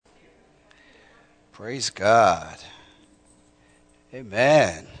Praise God.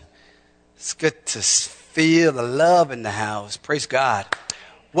 Amen. It's good to feel the love in the house. Praise God.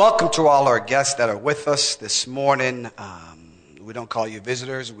 Welcome to all our guests that are with us this morning. We don't call you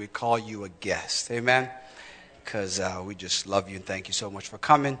visitors. We call you a guest. Amen. Because we just love you and thank you so much for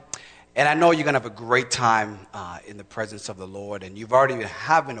coming. And I know you're going to have a great time in the presence of the Lord. And you've already been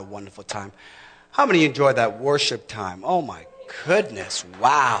having a wonderful time. How many enjoyed that worship time? Oh, my goodness.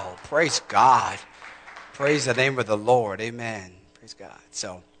 Wow. Praise God. Praise the name of the Lord. Amen. Praise God.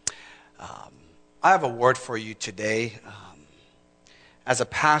 So I have a word for you today. As a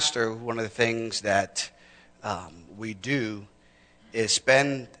pastor, one of the things that we do is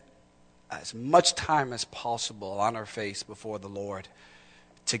spend as much time as possible on our face before the Lord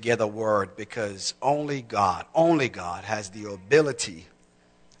to get a word, because only God has the ability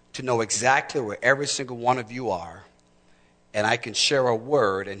to know exactly where every single one of you are. And I can share a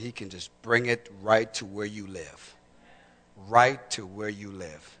word, and he can just bring it right to where you live. Right to where you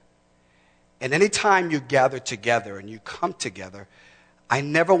live. And anytime you gather together and you come together, I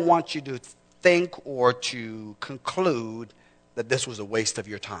never want you to think or to conclude that this was a waste of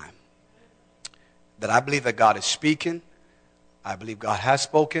your time. That I believe that God is speaking. I believe God has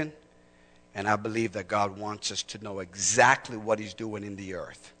spoken. And I believe that God wants us to know exactly what he's doing in the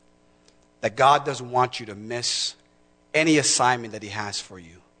earth. That God doesn't want you to miss any assignment that he has for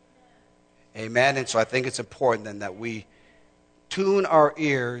you. Amen. And so I think it's important then that we tune our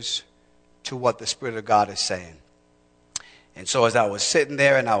ears to what the Spirit of God is saying. And so as I was sitting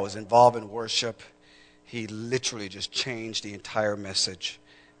there and I was involved in worship, he literally just changed the entire message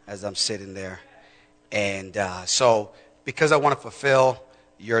as I'm sitting there. And so because I want to fulfill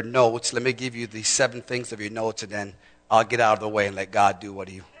your notes, let me give you the 7 things of your notes, and then I'll get out of the way and let God do what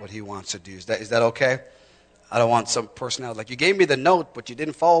he wants to do. Is that okay? I don't want some personality like, you gave me the note, but you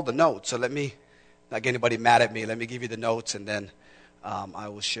didn't follow the note. So let me not get anybody mad at me. Let me give you the notes, and then I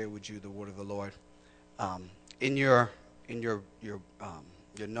will share with you the word of the Lord. In your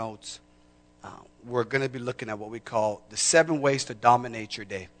notes, we're going to be looking at what we call the 7 ways to dominate your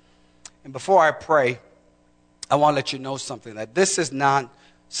day. And before I pray, I want to let you know something, that this is not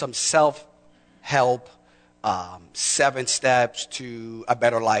some self-help 7 steps to a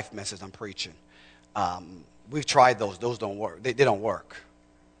better life message I'm preaching. We've tried those. Those don't work. They don't work.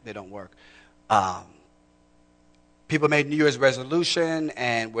 They don't work. People made New Year's resolution,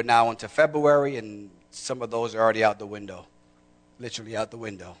 and we're now into February, and some of those are already out the window. Literally out the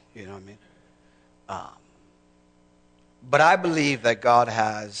window. You know what I mean? But I believe that God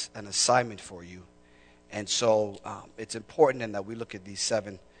has an assignment for you. And so it's important then that we look at these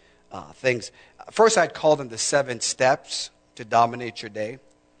 7 things. First, I'd call them the 7 steps to dominate your day.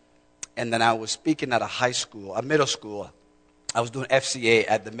 And then I was speaking at a middle school. I was doing FCA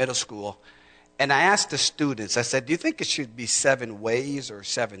at the middle school. And I asked the students, I said, do you think it should be 7 ways or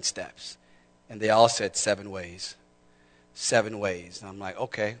 7 steps? And they all said 7 ways. 7 ways. And I'm like,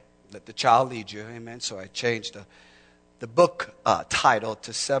 okay, let the child lead you. Amen. So I changed the book title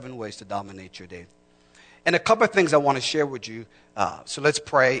to 7 Ways to Dominate Your Day. And a couple of things I want to share with you. So let's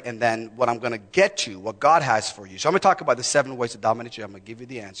pray, and then what I'm going to get to, what God has for you. So I'm going to talk about the 7 ways to dominate you. I'm going to give you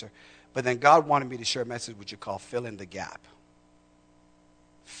the answer. But then God wanted me to share a message which you call fill in the gap.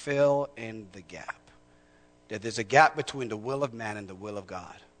 Fill in the gap. That there's a gap between the will of man and the will of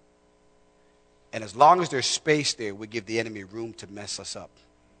God. And as long as there's space there, we give the enemy room to mess us up.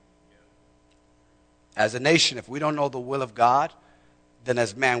 As a nation, if we don't know the will of God, then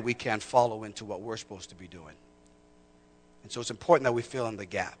as man, we can't follow into what we're supposed to be doing. And so it's important that we fill in the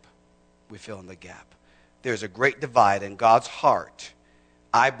gap. We fill in the gap. There's a great divide, and God's heart,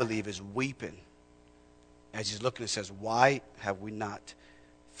 I believe, is weeping as he's looking and says, why have we not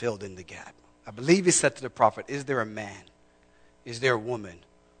filled in the gap? I believe he said to the prophet, is there a man, is there a woman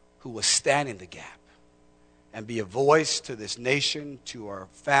who will stand in the gap and be a voice to this nation, to our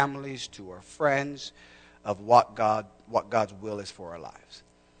families, to our friends, of what God's will is for our lives.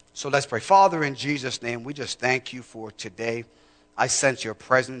 So let's pray. Father, in Jesus' name, we just thank you for today. I sense your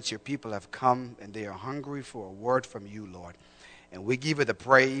presence. Your people have come, and they are hungry for a word from you, Lord. And we give you the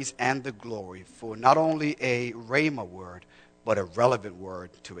praise and the glory for not only a rhema word, but a relevant word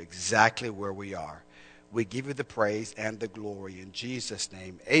to exactly where we are. We give you the praise and the glory in Jesus'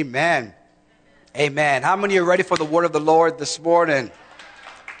 name. Amen. Amen. How many are ready for the word of the Lord this morning?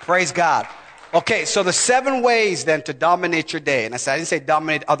 Praise God. Okay, so the 7 ways then to dominate your day. And I didn't say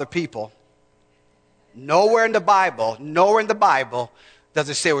dominate other people. Nowhere in the Bible does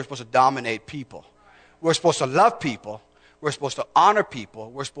it say we're supposed to dominate people. We're supposed to love people. We're supposed to honor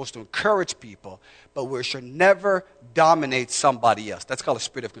people. We're supposed to encourage people. But we should never dominate somebody else. That's called a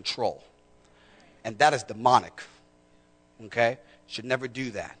spirit of control. And that is demonic. Okay? Should never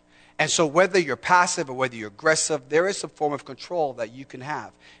do that. And so whether you're passive or whether you're aggressive, there is a form of control that you can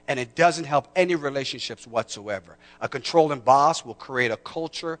have. And it doesn't help any relationships whatsoever. A controlling boss will create a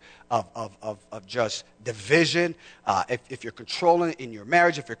culture of just division. If you're controlling in your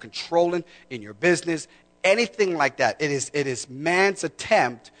marriage, if you're controlling in your business, anything like that, it is man's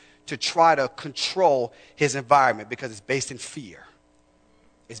attempt to try to control his environment because it's based in fear.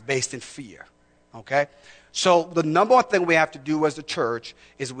 It's based in fear. Okay? So the number one thing we have to do as a church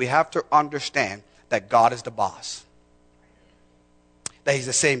is we have to understand that God is the boss. That he's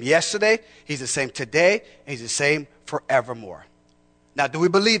the same yesterday, he's the same today, and he's the same forevermore. Now, do we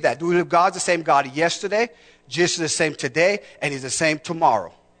believe that? Do we believe God's the same God yesterday, Jesus is the same today, and he's the same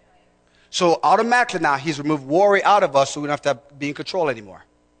tomorrow? So automatically now he's removed worry out of us so we don't have to be in control anymore.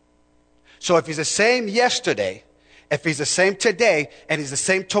 So if he's the same yesterday, if he's the same today and he's the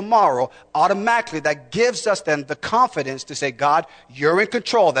same tomorrow, automatically that gives us then the confidence to say, God, you're in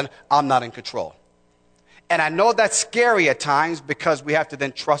control, then I'm not in control. And I know that's scary at times because we have to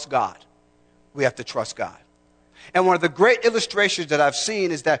then trust God. We have to trust God. And one of the great illustrations that I've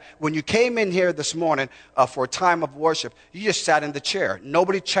seen is that when you came in here this morning for a time of worship, you just sat in the chair.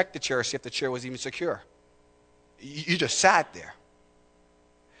 Nobody checked the chair to see if the chair was even secure. You just sat there.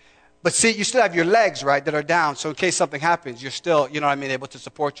 But see, you still have your legs, right, that are down. So in case something happens, you're still, you know what I mean, able to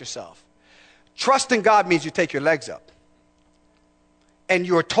support yourself. Trusting God means you take your legs up. And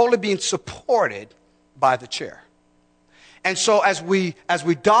you are totally being supported by the chair. And so as we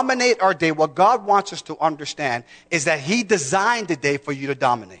dominate our day, what God wants us to understand is that he designed the day for you to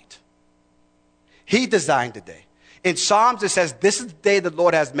dominate. He designed the day. In Psalms, it says, this is the day the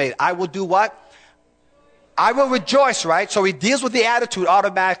Lord has made. I will do what? I will rejoice, right? So he deals with the attitude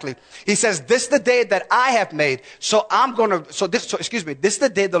automatically. He says, this is the day that I have made. This is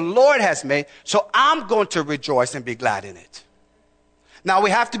the day the Lord has made. So I'm going to rejoice and be glad in it. Now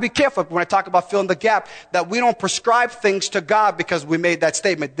we have to be careful when I talk about filling the gap that we don't prescribe things to God because we made that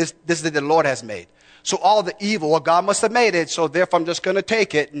statement. This is the day the Lord has made. So all the evil, well, God must have made it. So therefore I'm just going to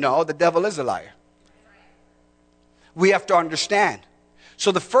take it. No, the devil is a liar. We have to understand.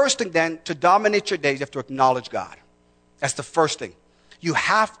 So the first thing then, to dominate your days, you have to acknowledge God. That's the first thing. You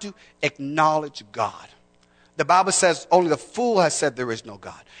have to acknowledge God. The Bible says only the fool has said there is no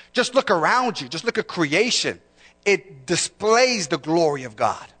God. Just look around you. Just look at creation. It displays the glory of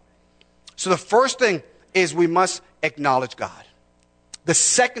God. So the first thing is we must acknowledge God. The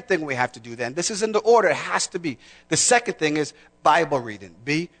second thing we have to do then, this is in the order, it has to be. The second thing is Bible reading.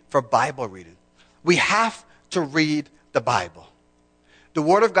 B for Bible reading. We have to read the Bible. The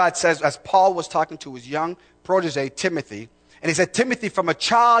Word of God says, as Paul was talking to his young protege, Timothy, and he said, Timothy, from a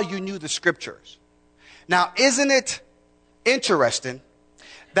child you knew the Scriptures. Now, isn't it interesting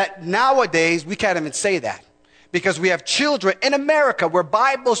that nowadays we can't even say that? Because we have children in America where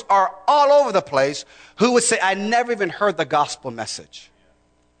Bibles are all over the place who would say, I never even heard the gospel message.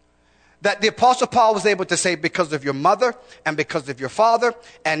 That the Apostle Paul was able to say, because of your mother and because of your father,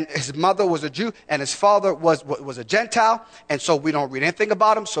 and his mother was a Jew and his father was a Gentile, and so we don't read anything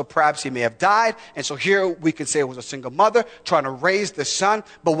about him, so perhaps he may have died. And so here we can say it was a single mother trying to raise the son.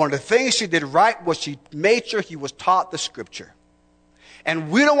 But one of the things she did right was she made sure he was taught the Scripture.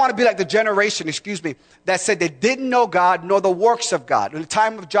 And we don't want to be like the generation, that said they didn't know God nor the works of God. In the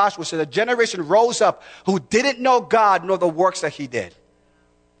time of Joshua, so the generation rose up who didn't know God nor the works that he did.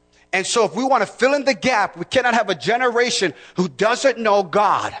 And so if we want to fill in the gap, we cannot have a generation who doesn't know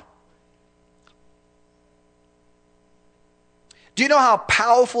God. Do you know how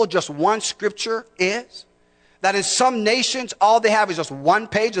powerful just one scripture is? That in some nations, all they have is just one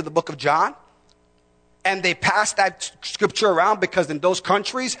page of the book of John. And they pass that scripture around because in those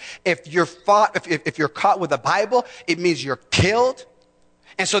countries, if you're caught with a Bible, it means you're killed.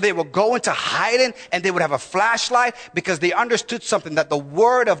 And so they will go into hiding and they would have a flashlight because they understood something, that the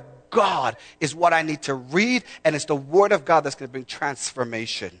Word of God is what I need to read, and it's the Word of God that's going to bring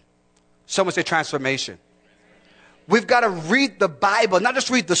transformation. Someone say transformation. We've got to read the Bible, not just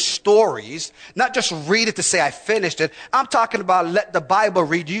read the stories, not just read it to say I finished it. I'm talking about let the Bible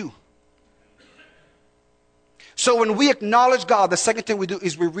read you. So when we acknowledge God, the second thing we do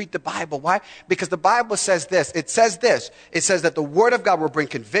is we read the Bible. Why? Because the Bible says this. It says this. It says that the Word of God will bring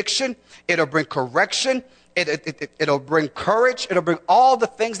conviction. It'll bring correction. It'll bring courage. It'll bring all the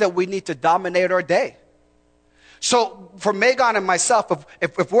things that we need to dominate our day. So for Meggon and myself,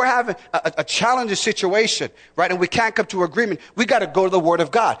 if we're having a challenging situation, right, and we can't come to agreement, we got to go to the Word of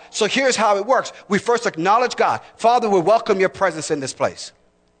God. So here's how it works. We first acknowledge God. Father, we welcome your presence in this place.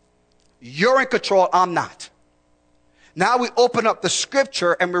 You're in control. I'm not. Now we open up the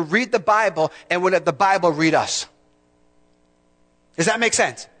scripture and we read the Bible and we let the Bible read us. Does that make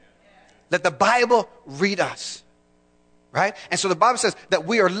sense? Let the Bible read us. Right? And so the Bible says that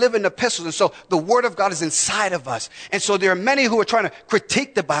we are living epistles. And so the Word of God is inside of us. And so there are many who are trying to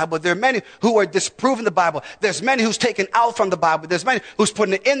critique the Bible. There are many who are disproving the Bible. There's many who's taken out from the Bible. There's many who's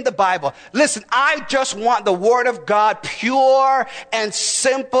putting it in the Bible. Listen, I just want the Word of God pure and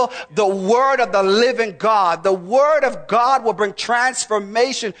simple. The Word of the living God. The Word of God will bring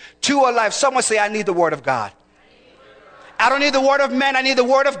transformation to a life. Someone say, I need the Word of God. I don't need the Word of men. I need the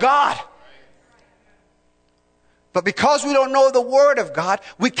Word of God. But because we don't know the Word of God,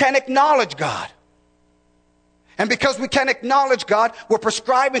 we can't acknowledge God. And because we can't acknowledge God, we're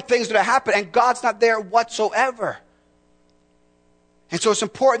prescribing things that happen, and God's not there whatsoever. And so it's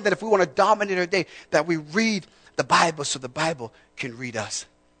important that if we want to dominate our day, that we read the Bible so the Bible can read us.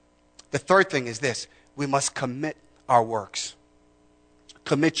 The third thing is this: we must commit our works.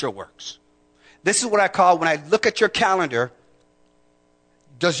 Commit your works. This is what I call, when I look at your calendar,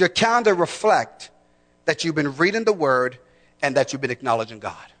 does your calendar reflect that you've been reading the Word and that you've been acknowledging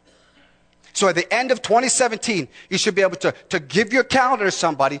God? So at the end of 2017, you should be able to give your calendar to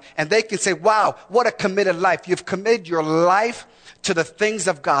somebody and they can say, wow, what a committed life. You've committed your life to the things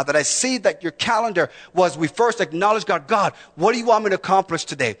of God. That I see that your calendar was, we first acknowledge God. God, what do you want me to accomplish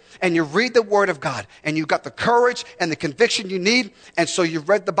today? And you read the Word of God and you've got the courage and the conviction you need. And so you've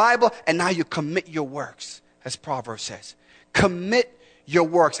read the Bible and now you commit your works, as Proverbs says. Commit your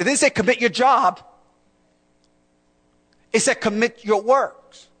works. It didn't say commit your job. It said commit your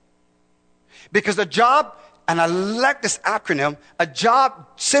works. Because a job, and I like this acronym, a job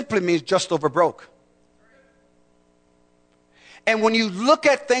simply means just over broke. And when you look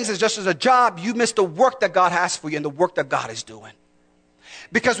at things as just as a job, you miss the work that God has for you and the work that God is doing.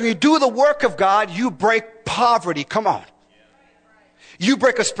 Because when you do the work of God, you break poverty. Come on. You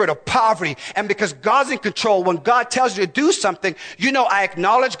break a spirit of poverty. And because God's in control, when God tells you to do something, you know, I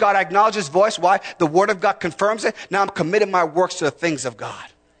acknowledge God, I acknowledge His voice. Why? The Word of God confirms it. Now I'm committing my works to the things of God.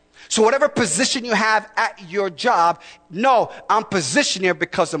 So whatever position you have at your job, no, I'm positioned here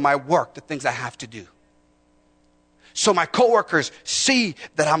because of my work, the things I have to do. So my coworkers see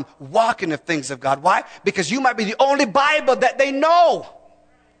that I'm walking the things of God. Why? Because you might be the only Bible that they know.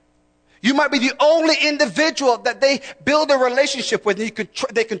 You might be the only individual that they build a relationship with. And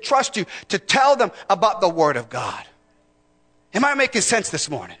they can trust you to tell them about the Word of God. Am I making sense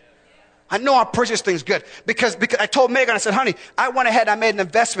this morning? I know I'm preaching this thing's good. Because I told Meggon, I said, honey, I went ahead, I made an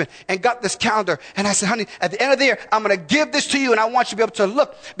investment and got this calendar. And I said, honey, at the end of the year, I'm going to give this to you and I want you to be able to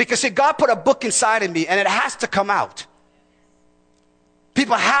look. Because see, God put a book inside of me and it has to come out.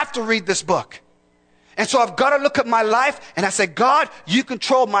 People have to read this book. And so I've got to look at my life and I say, God, you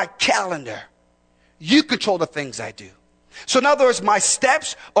control my calendar. You control the things I do. So in other words, my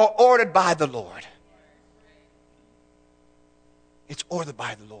steps are ordered by the Lord. It's ordered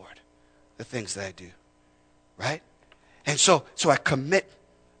by the Lord, the things that I do. Right? And so I commit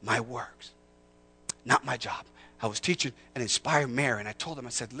my works, not my job. I was teaching an Inspire Mary and I told them,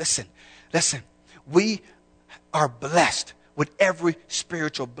 I said, listen, we are blessed with every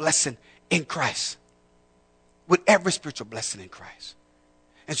spiritual blessing in Christ. With every spiritual blessing in Christ.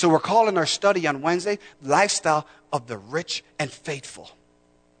 And so we're calling our study on Wednesday, Lifestyle of the Rich and Faithful.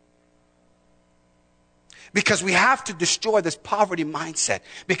 Because we have to destroy this poverty mindset.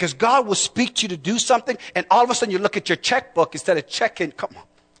 Because God will speak to you to do something, and all of a sudden you look at your checkbook instead of checking. Come on.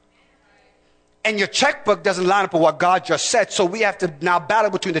 And your checkbook doesn't line up with what God just said, so we have to now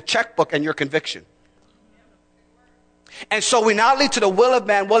battle between the checkbook and your conviction. And so we now lead to the will of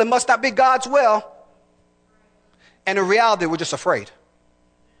man. Well, it must not be God's will. And in reality, we're just afraid.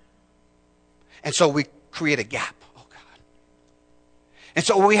 And so we create a gap. Oh, God. And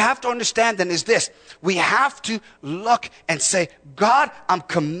so what we have to understand then is this. We have to look and say, God, I'm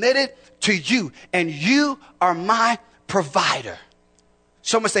committed to you. And you are my provider.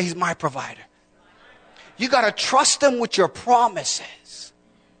 Someone say, He's my provider. You got to trust Him with your promises.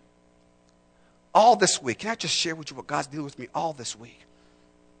 All this week. Can I just share with you what God's dealing with me all this week?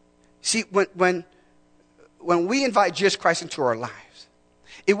 See, when we invite Jesus Christ into our lives,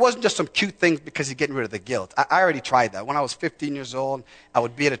 it wasn't just some cute things because He's getting rid of the guilt. I already tried that. When I was 15 years old, I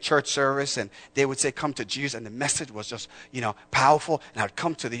would be at a church service and they would say, come to Jesus. And the message was just, powerful. And I would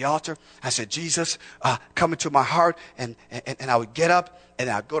come to the altar. I said, Jesus, come into my heart. And I would get up and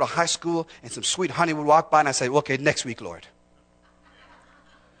I'd go to high school and some sweet honey would walk by and I'd say, okay, next week, Lord.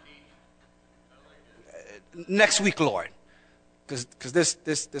 Next week, Lord. Because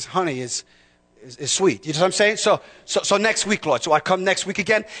this honey is is sweet. You know what I'm saying? So next week, Lord. So I come next week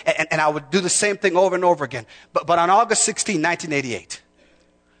again, and I would do the same thing over and over again. But on August 16, 1988,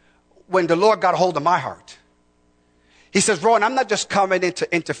 when the Lord got a hold of my heart, he says, Rohan, I'm not just coming in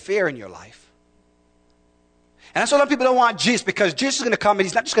to interfere in your life. And that's why a lot of people don't want Jesus, because Jesus is going to come and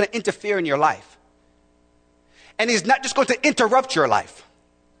he's not just going to interfere in your life. And he's not just going to interrupt your life.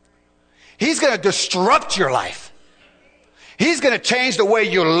 He's going to disrupt your life. He's going to change the way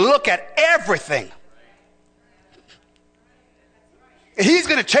you look at everything. He's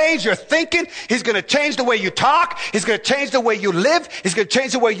going to change your thinking. He's going to change the way you talk. He's going to change the way you live. He's going to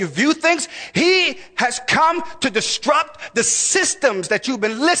change the way you view things. He has come to disrupt the systems that you've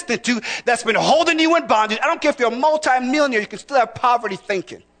been listening to that's been holding you in bondage. I don't care if you're a multi-millionaire, you can still have poverty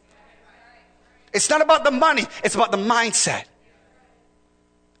thinking. It's not about the money. It's about the mindset.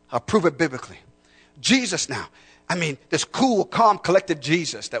 I'll prove it biblically. Jesus now. I mean, this cool, calm, collected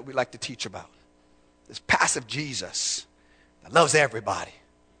Jesus that we like to teach about. This passive Jesus that loves everybody.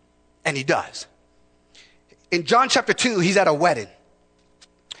 And he does. In John chapter 2, he's at a wedding.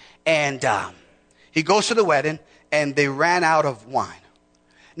 And he goes to the wedding, and they ran out of wine.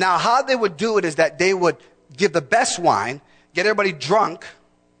 Now, how they would do it is that they would give the best wine, get everybody drunk.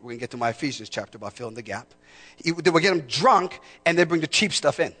 We're going to get to my Ephesians chapter about filling the gap. They would get them drunk, and they'd bring the cheap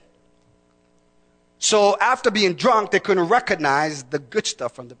stuff in. So after being drunk, they couldn't recognize the good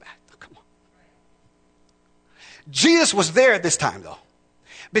stuff from the back. Oh, come on. Jesus was there this time, though,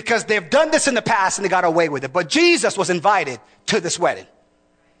 because they've done this in the past and they got away with it. But Jesus was invited to this wedding.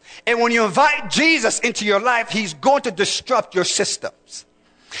 And when you invite Jesus into your life, he's going to disrupt your systems.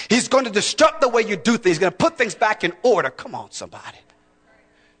 He's going to disrupt the way you do things. He's going to put things back in order. Come on, somebody.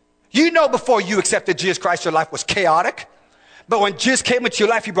 You know, before you accepted Jesus Christ, your life was chaotic. But when Jesus came into your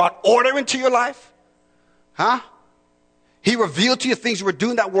life, he brought order into your life. Huh? He revealed to you things you were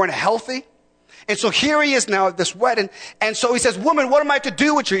doing that weren't healthy. And so here he is now at this wedding. And so he says, woman, what am I to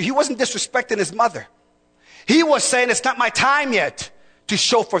do with you? He wasn't disrespecting his mother. He was saying, it's not my time yet to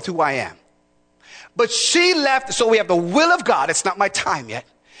show forth who I am. But she left. So we have the will of God. It's not my time yet.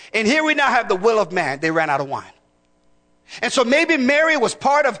 And here we now have the will of man. They ran out of wine. And so maybe Mary was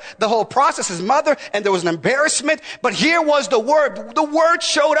part of the whole process, his mother, and there was an embarrassment. But here was the word. The word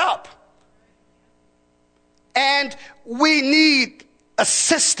showed up. And we need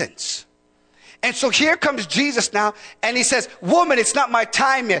assistance. And so here comes Jesus now, and he says, woman, it's not my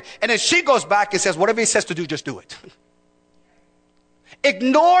time yet. And then she goes back and says, whatever he says to do, just do it.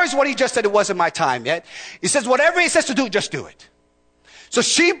 Ignores what he just said, it wasn't my time yet. He says, whatever he says to do, just do it. So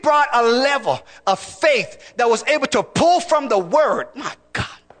she brought a level of faith that was able to pull from the word, my God,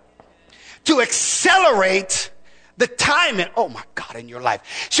 to accelerate the timing, oh my God, in your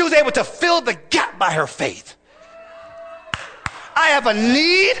life. She was able to fill the gap by her faith. I have a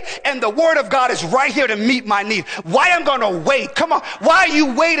need, and the word of God is right here to meet my need. Why I'm going to wait? Come on. Why are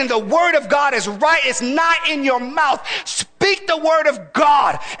you waiting? The word of God is right. It's not in your mouth. Speak the word of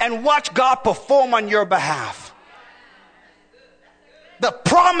God and watch God perform on your behalf. The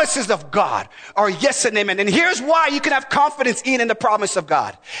promises of God are yes and amen. And here's why you can have confidence in the promise of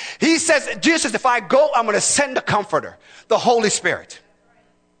God. He says, Jesus says, if I go, I'm going to send the comforter, the Holy Spirit.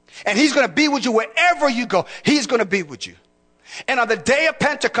 And he's going to be with you wherever you go. He's going to be with you. And on the day of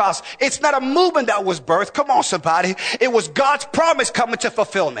Pentecost, it's not a movement that was birthed. Come on, somebody. It was God's promise coming to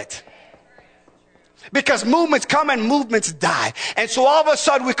fulfillment. Because movements come and movements die. And so all of a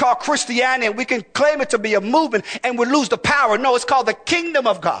sudden we call Christianity, and we can claim it to be a movement, and we lose the power. No, it's called the kingdom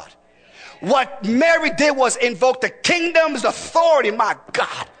of God. What Mary did was invoke the kingdom's authority, my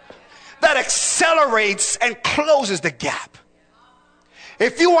God, that accelerates and closes the gap.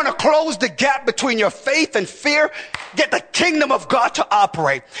 If you want to close the gap between your faith and fear, get the kingdom of God to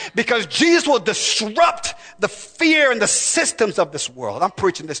operate, because Jesus will disrupt the fear and the systems of this world. I'm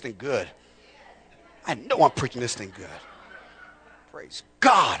preaching this thing good. I know I'm preaching this thing good. Praise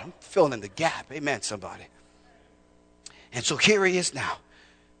God. I'm filling in the gap. Amen, somebody. And so here he is now,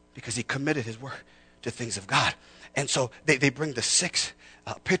 because he committed his work to things of God. And so they bring the 6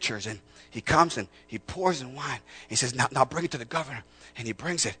 pitchers, and he comes and he pours in wine. He says, now bring it to the governor. And he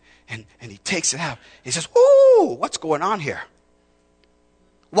brings it, and he takes it out. He says, ooh, what's going on here?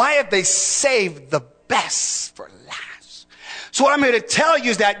 Why have they saved the best for last? So what I'm here to tell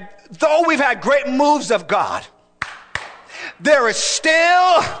you is that though we've had great moves of God, there is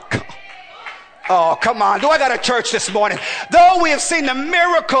still... Oh, come on. Do I got a church this morning? Though we have seen the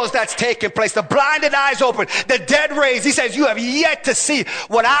miracles that's taken place, the blinded eyes open, the dead raised, he says, you have yet to see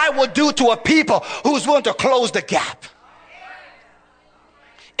what I will do to a people who's willing to close the gap.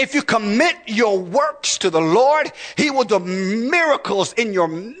 If you commit your works to the Lord, he will do miracles in your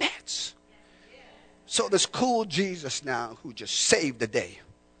midst. So this cool Jesus now who just saved the day.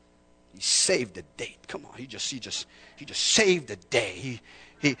 He saved the day. Come on, he just saved the day.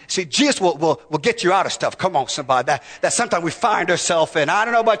 See, Jesus will get you out of stuff. Come on, somebody. That sometimes we find ourselves in. I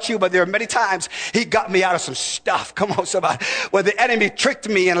don't know about you, but there are many times he got me out of some stuff. Come on, somebody. Where the enemy tricked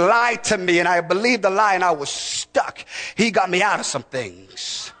me and lied to me, and I believed the lie, and I was stuck. He got me out of some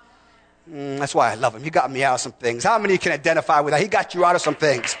things. That's why I love him. He got me out of some things. How many can identify with that? He got you out of some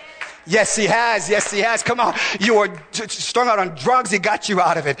things. Yes, he has. Yes, he has. Come on. You were strung out on drugs. He got you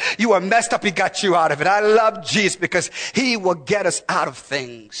out of it. You were messed up. He got you out of it. I love Jesus because he will get us out of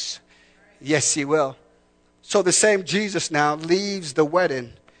things. Yes, he will. So the same Jesus now leaves the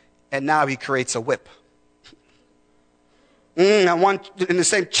wedding and now he creates a whip. In the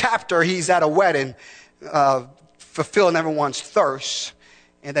same chapter, he's at a wedding, fulfilling everyone's thirst.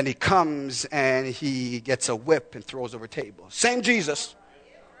 And then he comes and he gets a whip and throws over a table. Same Jesus.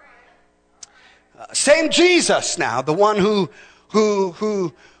 Same Jesus now, the one who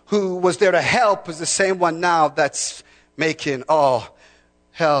was there to help is the same one now that's making all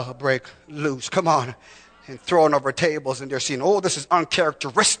hell break loose. Come on. And throwing over tables, and they're seeing, oh, this is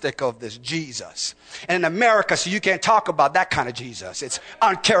uncharacteristic of this Jesus. And in America, so you can't talk about that kind of Jesus. It's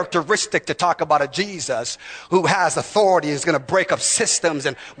uncharacteristic to talk about a Jesus who has authority, is going to break up systems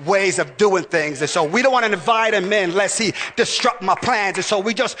and ways of doing things. And so we don't want to invite him in lest he disrupt my plans. And so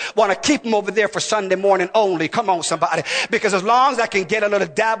we just want to keep him over there for Sunday morning only. Come on, somebody. Because as long as I can get a little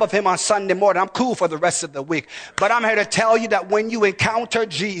dab of him on Sunday morning, I'm cool for the rest of the week. But I'm here to tell you that when you encounter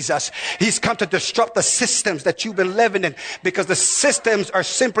Jesus, he's come to disrupt the systems that you've been living in, because the systems are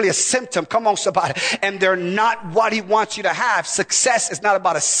simply a symptom. Come on, somebody. And they're not what he wants you to have. Success is not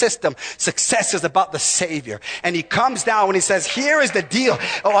about a system. Success is about the Savior. And he comes down and he says, here is the deal.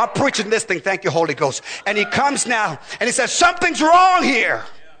 Oh, I'm preaching this thing. Thank you, Holy Ghost. And he comes now and he says, something's wrong here.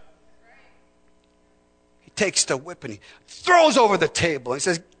 He takes the whip and he throws over the table. He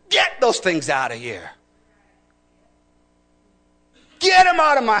says, get those things out of here. Get them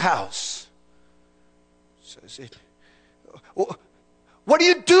out of my house. Says it. What are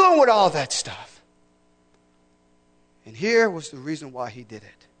you doing with all that stuff? And here was the reason why he did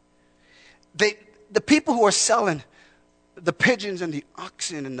it. The people who are selling the pigeons and the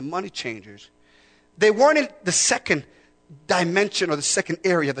oxen and the money changers, they weren't in the second dimension or the second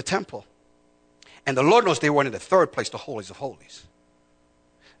area of the temple. And the Lord knows they weren't in the third place, the holies of holies.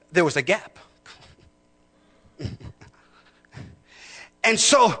 There was a gap. And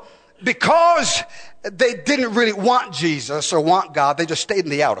so, because they didn't really want Jesus or want God, they just stayed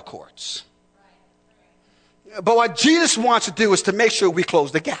in the outer courts. But what Jesus wants to do is to make sure we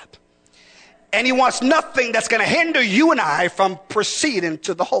close the gap. And he wants nothing that's going to hinder you and I from proceeding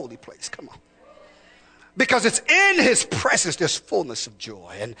to the holy place. Come on. Because it's in his presence there's fullness of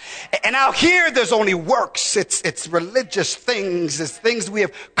joy. And out here there's only works. It's religious things. It's things we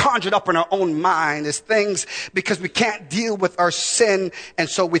have conjured up in our own mind. It's things because we can't deal with our sin. And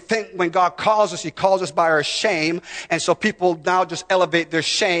so we think when God calls us, he calls us by our shame. And so people now just elevate their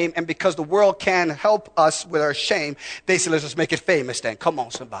shame. And because the world can't help us with our shame, they say, let's just make it famous then. Come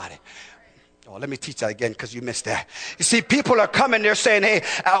on, somebody. Oh, let me teach that again because you missed that. You see, people are coming, they're saying, hey,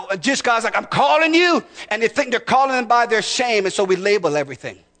 just God's like, I'm calling you. And they think they're calling them by their shame. And so we label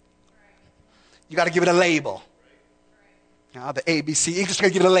everything. You got to give it a label. Now, the ABC, you just got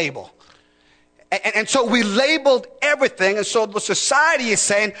to give it a label. And so we labeled everything. And so the society is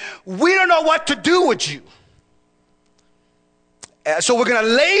saying, we don't know what to do with you. So we're going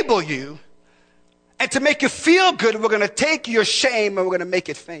to label you. And to make you feel good, we're going to take your shame and we're going to make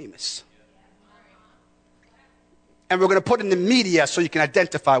it famous. And we're going to put it in the media so you can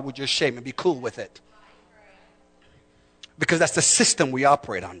identify with your shame and be cool with it. Because that's the system we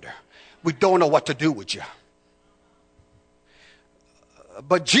operate under. We don't know what to do with you.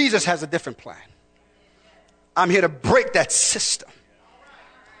 But Jesus has a different plan. I'm here to break that system.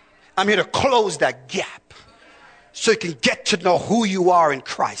 I'm here to close that gap so you can get to know who you are in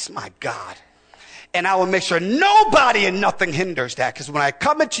Christ. My God. And I will make sure nobody and nothing hinders that. Because when I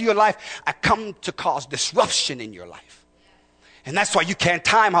come into your life, I come to cause disruption in your life. And that's why you can't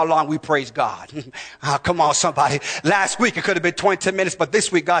time how long we praise God. Oh, come on, somebody. Last week it could have been 20 minutes, but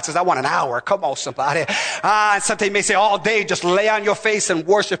this week God says, I want an hour. Come on, somebody. And sometimes you may say all day, just lay on your face and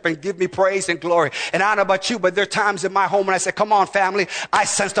worship and give me praise and glory. And I don't know about you, but there are times in my home when I say, come on, family. I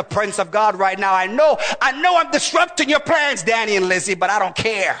sense the presence of God right now. I know I'm disrupting your plans, Danny and Lizzie, but I don't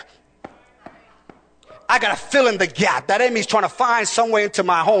care. I got to fill in the gap. That enemy's trying to find some way into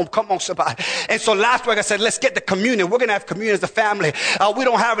my home. Come on, somebody. And so last week I said, let's get the communion. We're going to have communion as a family. We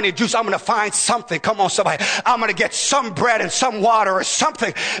don't have any juice. I'm going to find something. Come on, somebody. I'm going to get some bread and some water or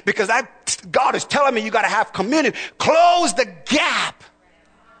something because God is telling me you got to have communion. Close the gap.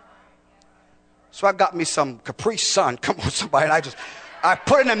 So I got me some Capri Sun. Come on, somebody. And I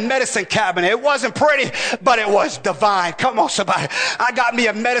put it in a medicine cabinet. It wasn't pretty, but it was divine. Come on, somebody. I got me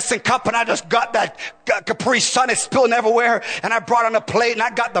a medicine cup and I just got that Capri Sun. It's spilling everywhere. And I brought on a plate and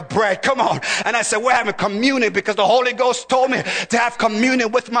I got the bread. Come on. And I said, we're having communion because the Holy Ghost told me to have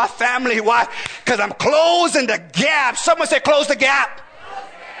communion with my family. Why? Because I'm closing the gap. Someone say, close the gap.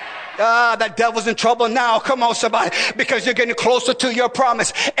 That devil's in trouble now. Come on, somebody. Because you're getting closer to your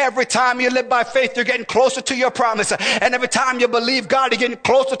promise. Every time you live by faith, you're getting closer to your promise. And every time you believe God, you're getting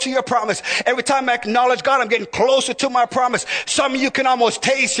closer to your promise. Every time I acknowledge God, I'm getting closer to my promise. Some of you can almost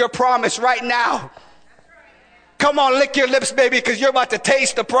taste your promise right now. Come on, lick your lips, baby, because you're about to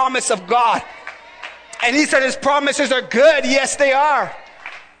taste the promise of God. And he said his promises are good. Yes, they are.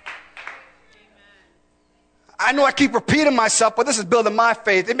 I know I keep repeating myself, but this is building my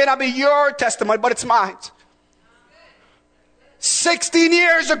faith. It may not be your testimony, but it's mine. 16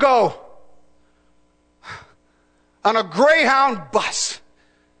 years ago, on a Greyhound bus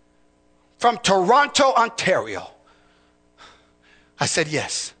from Toronto, Ontario, I said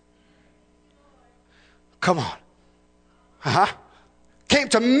yes. Come on. Came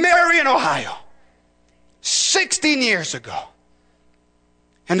to Marion, Ohio, 16 years ago.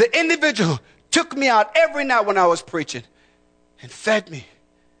 And the individual took me out every night when I was preaching and fed me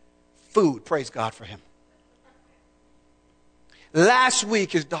food. Praise God for him. Last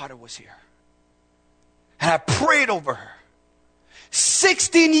week, his daughter was here. And I prayed over her.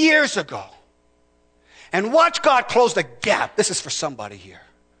 16 years ago. And watch God close the gap. This is for somebody here.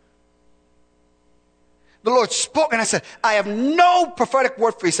 The Lord spoke and I said, I have no prophetic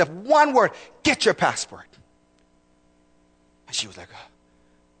word for you except one word. Get your passport. And she was like, oh.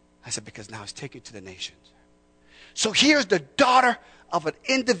 I said, because now it's taken to the nations. So here's the daughter of an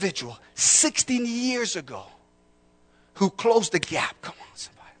individual 16 years ago who closed the gap. Come on,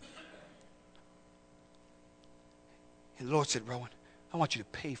 somebody. And the Lord said, Rohan, I want you to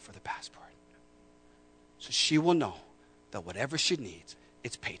pay for the passport. So she will know that whatever she needs,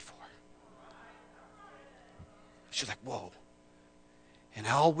 it's paid for. She's like, whoa. And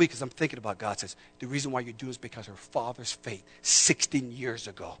all week as I'm thinking about God says, the reason why you're doing this is because her father's faith 16 years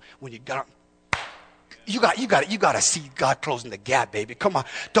ago, when you got to see God closing the gap, baby. Come on.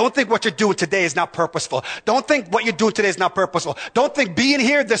 Don't think what you're doing today is not purposeful. Don't think what you're doing today is not purposeful. Don't think being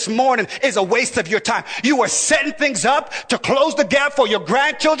here this morning is a waste of your time. You are setting things up to close the gap for your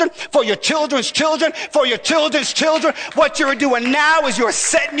grandchildren, for your children's children, for your children's children. What you're doing now is you're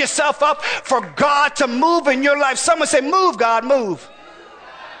setting yourself up for God to move in your life. Someone say, move, God, move.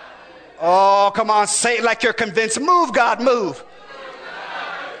 Oh, come on, say it like you're convinced. Move, God, move.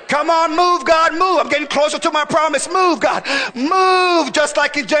 Come on, move, God, move. I'm getting closer to my promise. Move, God, move. Just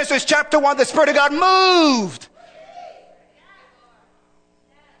like in Genesis chapter 1, the Spirit of God moved.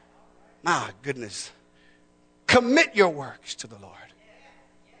 My goodness. Commit your works to the Lord,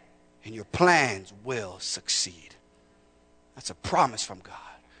 and your plans will succeed. That's a promise from God.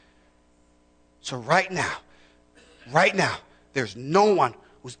 So right now, there's no one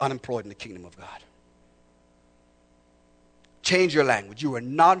who's unemployed in the kingdom of God. Change your language. You are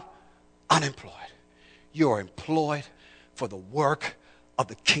not unemployed. You are employed for the work of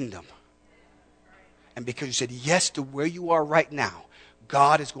the kingdom. And because you said yes to where you are right now,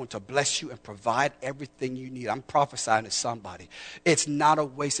 God is going to bless you and provide everything you need. I'm prophesying to somebody. It's not a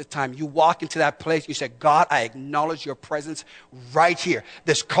waste of time. You walk into that place, you say, God, I acknowledge your presence right here.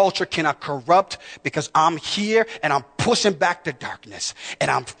 This culture cannot corrupt because I'm here and I'm pushing back the darkness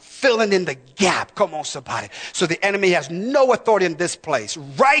and I'm filling in the gap. Come on, somebody. So the enemy has no authority in this place.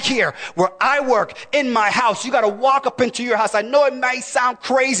 Right here where I work in my house, you got to walk up into your house. I know it may sound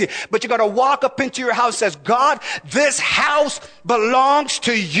crazy, but you got to walk up into your house and says, God, this house belongs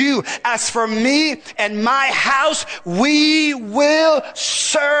to you. As for me and my house, we will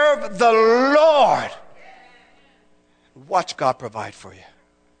serve the Lord. Watch God provide for you.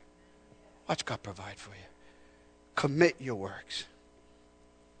 Watch God provide for you. Commit your works.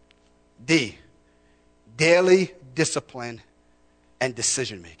 D, daily discipline and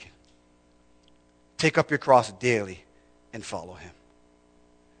decision making. Take up your cross daily and follow him.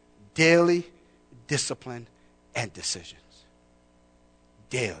 Daily discipline and decisions.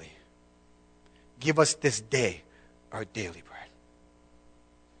 Daily. Give us this day our daily bread.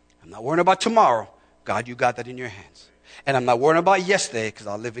 I'm not worrying about tomorrow. God, you got that in your hands. And I'm not worrying about yesterday because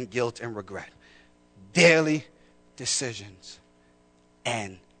I'll live in guilt and regret. daily decisions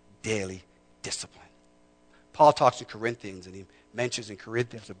and daily discipline. Paul talks to Corinthians, and he mentions in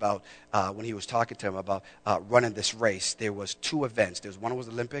Corinthians about when he was talking to them about running this race. There was two events. One was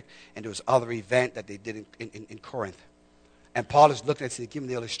Olympic, and there was other event that they did in Corinth. And Paul is looking at it, giving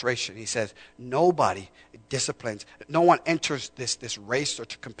the illustration. He says, nobody disciplines, no one enters this race or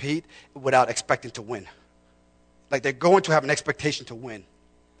to compete without expecting to win. Like they're going to have an expectation to win.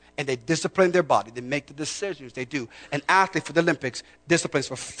 And they discipline their body. They make the decisions. They do. An athlete for the Olympics disciplines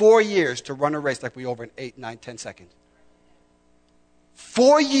for 4 years to run a race like we over in 8, 9, 10 seconds.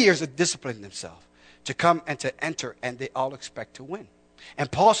 4 years of disciplining themselves to come and to enter, and they all expect to win. And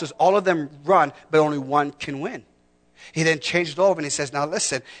Paul says all of them run, but only one can win. He then changed it over and he says, now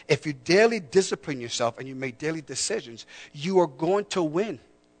listen, if you daily discipline yourself and you make daily decisions, you are going to win.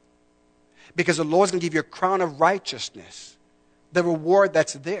 Because the Lord's going to give you a crown of righteousness, the reward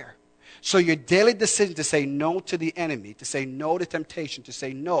that's there. So your daily decision to say no to the enemy, to say no to temptation, to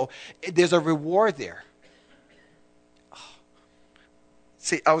say no, there's a reward there.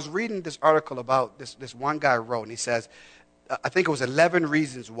 See, I was reading this article about this one guy wrote, and he says, I think it was 11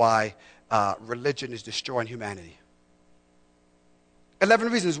 reasons why religion is destroying humanity.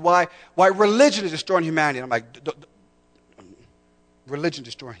 11 reasons why religion is destroying humanity. And I'm like, religion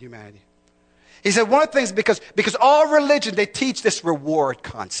destroying humanity. He said one of the things, because all religion, they teach this reward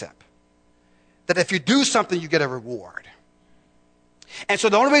concept. That if you do something, you get a reward. And so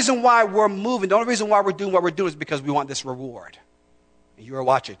the only reason why we're moving, the only reason why we're doing what we're doing is because we want this reward. And you are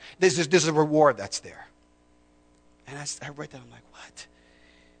watching. There's a reward that's there. And I read that, I'm like, what?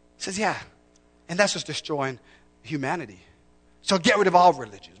 He says, yeah. And that's just destroying humanity. So get rid of all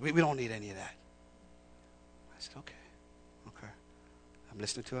religions. We don't need any of that. I said, okay. I'm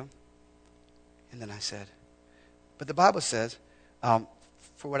listening to him. And then I said, but the Bible says,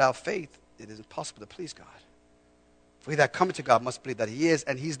 for without faith, it is impossible to please God. For he that cometh to God must believe that he is,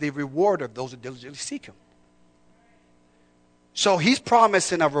 and he's the rewarder of those who diligently seek him. So he's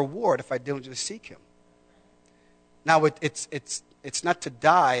promising a reward if I diligently seek him. Now, it's not to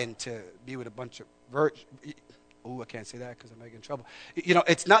die and to be with a bunch of virgins. Oh, I can't say that because I might get in trouble. You know,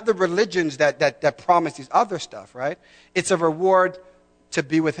 it's not the religions that promise these other stuff, right? It's a reward to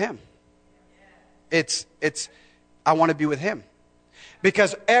be with him. It's I want to be with him.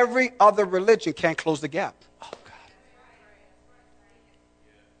 Because every other religion can't close the gap. Oh, God.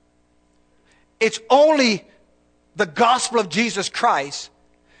 It's only the gospel of Jesus Christ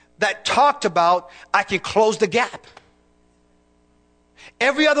that talked about I can close the gap.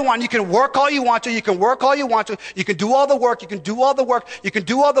 Every other one, you can work all you want to, you can work all you want to, you can do all the work, you can do all the work, you can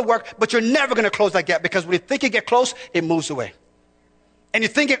do all the work, but you're never going to close that gap because when you think you get close, it moves away. And you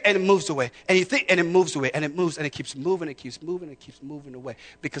think it, and it moves away. And you think, and it moves away, and it moves, and it keeps moving, it keeps moving, it keeps moving away.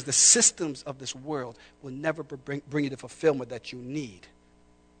 Because the systems of this world will never bring you the fulfillment that you need.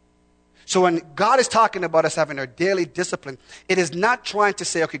 So when God is talking about us having our daily discipline, it is not trying to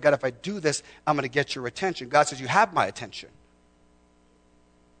say, okay, God, if I do this, I'm going to get your attention. God says, you have my attention.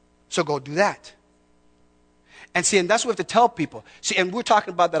 So go do that. And see, and that's what we have to tell people. See, and we're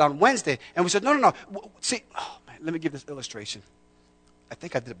talking about that on Wednesday. And we said, no. See, oh, man, let me give this illustration. I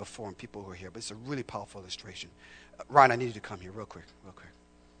think I did it before and people were here, but it's a really powerful illustration. Ryan, I need you to come here real quick.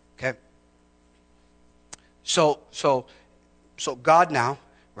 Okay? So God now,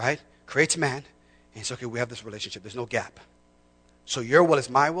 right, creates man. And he says, okay, we have this relationship. There's no gap. So your will is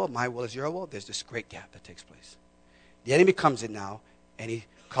my will is your will. There's this great gap that takes place. The enemy comes in now, and he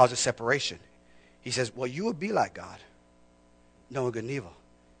causes separation. He says, well, you will be like God, knowing good and evil.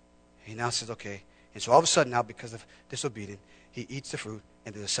 He now says, okay. And so all of a sudden now, because of disobedience, he eats the fruit,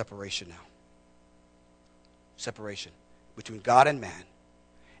 and there's a separation now. Separation between God and man,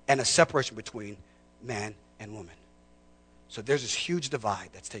 and a separation between man and woman. So there's this huge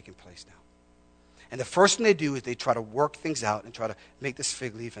divide that's taking place now. And the first thing they do is they try to work things out and try to make this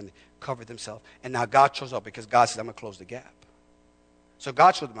fig leaf and cover themselves. And now God shows up because God says, I'm going to close the gap. So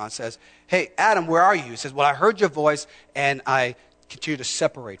God shows them out and says, hey, Adam, where are you? He says, well, I heard your voice, and I continue to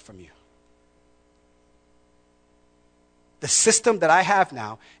separate from you. The system that I have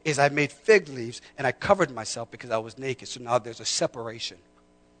now is I made fig leaves, and I covered myself because I was naked. So now there's a separation.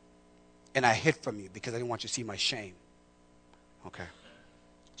 And I hid from you because I didn't want you to see my shame. Okay.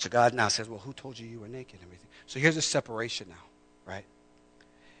 So God now says, well, who told you you were naked and everything? So here's a separation now, right?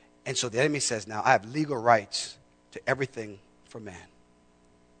 And so the enemy says now, I have legal rights to everything for man.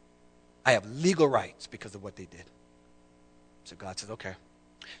 I have legal rights because of what they did. So God says, okay.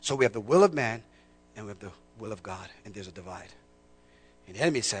 So we have the will of man, and we have the will of God, and there's a divide. And the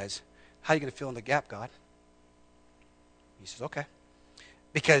enemy says, how are you going to fill in the gap, God? He says, okay.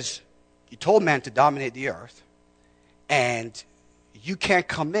 Because You told man to dominate the earth, and you can't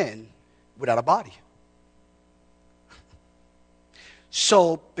come in without a body.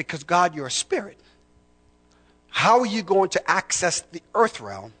 So, because God, you're a spirit, how are you going to access the earth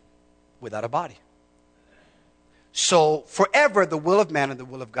realm without a body? So, forever, the will of man and the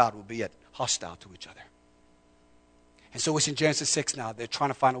will of God will be hostile to each other. And so it's in Genesis 6 now. They're trying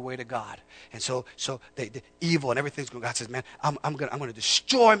to find a way to God. And so the evil and everything's going. God says, man, I'm going to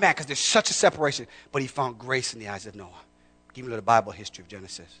destroy man because there's such a separation. But he found grace in the eyes of Noah. Give me the Bible history of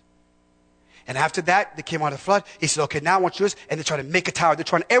Genesis. And after that, they came out of the flood. He said, okay, now I want you to, and they're trying to make a tower. They're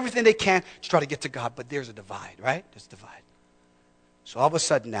trying everything they can to try to get to God. But there's a divide, right? There's a divide. So all of a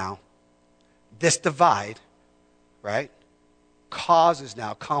sudden now, this divide, right, causes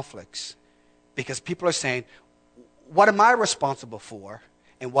now conflicts. Because people are saying, what am I responsible for,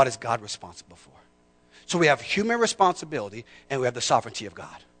 and what is God responsible for? So we have human responsibility, and we have the sovereignty of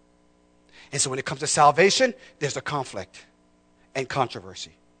God. And so when it comes to salvation, there's a conflict and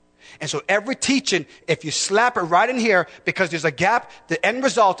controversy. And so every teaching, if you slap it right in here, because there's a gap, the end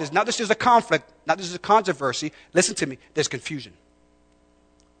result is not just there's a conflict, not just there's a controversy, listen to me, there's confusion.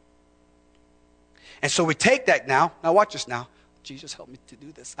 And so we take that now watch this now. Jesus, help me to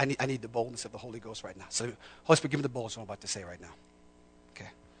do this. I need the boldness of the Holy Ghost right now. So, Holy Spirit, give me the boldness I'm about to say right now. Okay.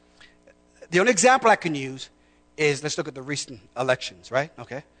 The only example I can use is, let's look at the recent elections, right?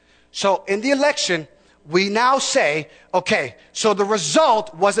 Okay. So, in the election, we now say, okay, so the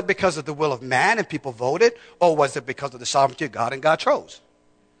result, was it because of the will of man and people voted, or was it because of the sovereignty of God and God chose?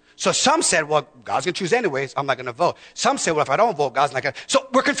 So some said, well, God's going to choose anyways, I'm not going to vote. Some said, well, if I don't vote, God's not going to. So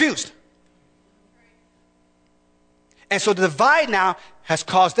we're confused. And so the divide now has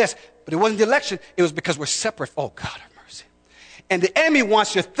caused this. But it wasn't the election. It was because we're separate. Oh, God have mercy. And the enemy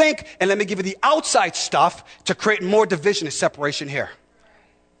wants you to think, and let me give you the outside stuff to create more division and separation here.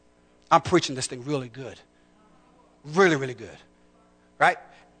 I'm preaching this thing really good. Really, really good. Right?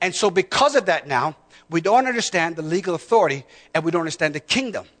 And so because of that now, we don't understand the legal authority, and we don't understand the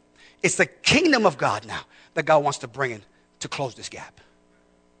kingdom. It's the kingdom of God now that God wants to bring in to close this gap.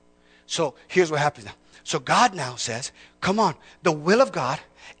 So here's what happens now. So God now says, come on, the will of God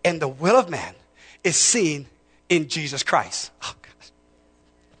and the will of man is seen in Jesus Christ. Oh, gosh.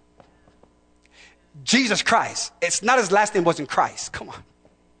 Jesus Christ. It's not his last name wasn't Christ. Come on.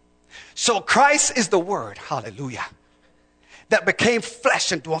 So Christ is the word, hallelujah, that became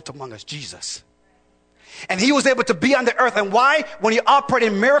flesh and dwelt among us, Jesus. And he was able to be on the earth. And why? When he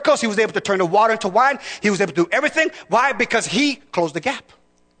operated in miracles, he was able to turn the water into wine. He was able to do everything. Why? Because he closed the gap.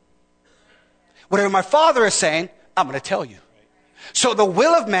 Whatever my Father is saying, I'm going to tell you. So the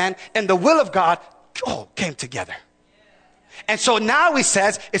will of man and the will of God came together. And so now he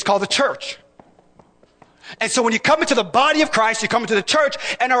says it's called the church. And so when you come into the body of Christ, you come into the church,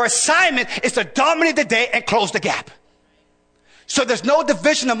 and our assignment is to dominate the day and close the gap. So there's no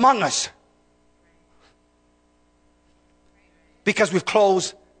division among us. Because we've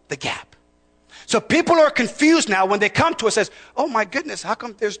closed the gap. So people are confused now when they come to us and says, oh my goodness, how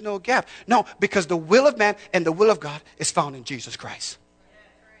come there's no gap? No, because the will of man and the will of God is found in Jesus Christ.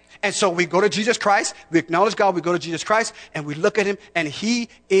 And so we go to Jesus Christ, we acknowledge God, we go to Jesus Christ, and we look at him, and he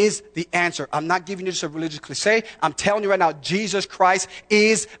is the answer. I'm not giving you just a religious cliche. I'm telling you right now, Jesus Christ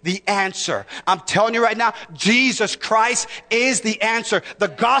is the answer. I'm telling you right now, Jesus Christ is the answer. The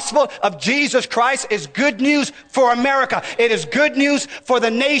gospel of Jesus Christ is good news for America. It is good news for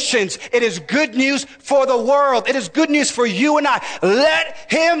the nations. It is good news for the world. It is good news for you and I.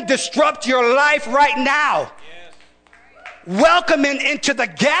 Let him disrupt your life right now. Welcome him into the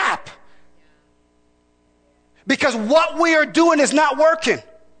gap. Because what we are doing is not working.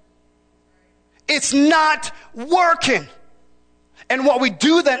 It's not working. And what we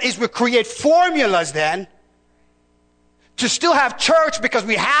do then is we create formulas then to still have church because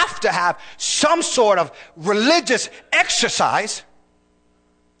we have to have some sort of religious exercise.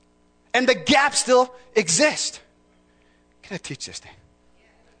 And the gap still exists. Can I teach this thing?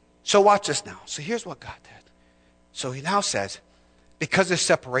 So watch this now. So here's what God did. So he now says, because of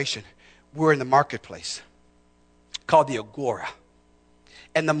separation, we're in the marketplace called the agora.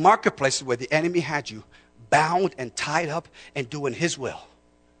 And the marketplace is where the enemy had you bound and tied up and doing his will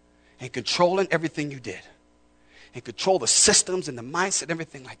and controlling everything you did and control the systems and the mindset and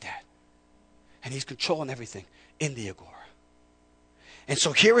everything like that. And he's controlling everything in the agora. And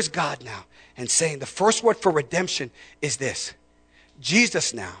so here is God now and saying the first word for redemption is this.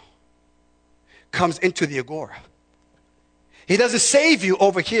 Jesus now comes into the agora. He doesn't save you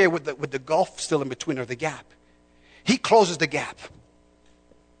over here with the gulf still in between or the gap. He closes the gap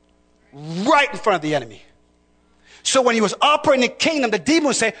right in front of the enemy. So when he was operating the kingdom, the demon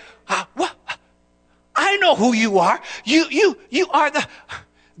would say, what? I know who you are. You are the...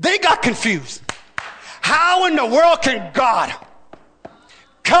 They got confused. How in the world can God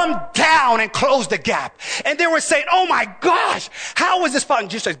come down and close the gap? And they were saying, oh my gosh, how is this possible?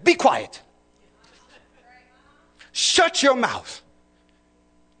 Jesus says, be quiet. Shut your mouth.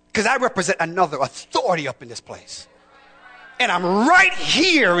 Because I represent another authority up in this place. And I'm right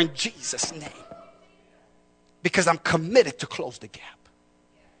here in Jesus' name. Because I'm committed to close the gap.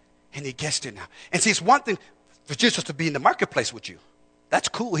 And he gets there now. And see, it's one thing for Jesus to be in the marketplace with you. That's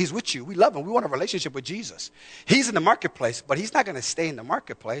cool. He's with you. We love him. We want a relationship with Jesus. He's in the marketplace, but he's not going to stay in the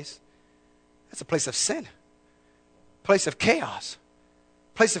marketplace. That's a place of sin. Place of chaos.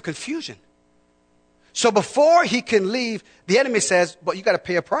 Place of confusion. So before he can leave, the enemy says, but you got to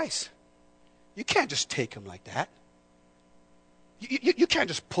pay a price. You can't just take him like that. You can't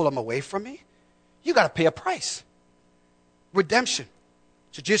just pull him away from me. You got to pay a price. Redemption.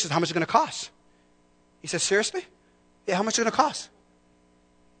 So Jesus says, how much is it going to cost? He says, seriously? Yeah, how much is it going to cost?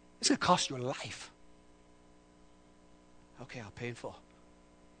 It's going to cost your life. Okay, I'll pay in full.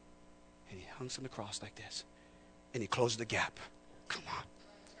 And he hangs on the cross like this. And he closes the gap. Come on.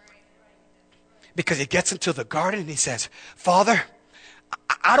 Because he gets into the garden and he says, Father,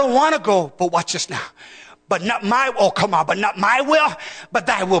 I don't want to go, but watch this now. But not my, oh come on, but not my will, but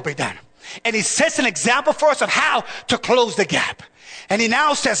thy will be done. And he sets an example for us of how to close the gap. And he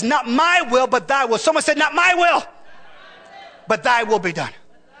now says, not my will, but thy will. Someone said, not my will, but thy will be done.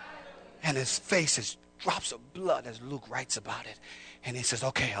 And his face is drops of blood as Luke writes about it. And he says,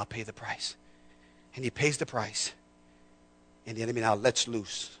 okay, I'll pay the price. And he pays the price. And the enemy now lets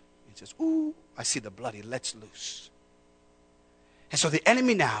loose. He says, ooh, I see the blood. He lets loose. And so the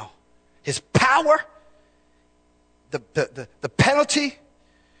enemy now, his power, the penalty,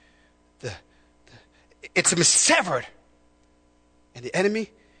 it's severed. And the enemy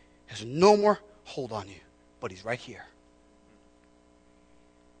has no more hold on you. But he's right here.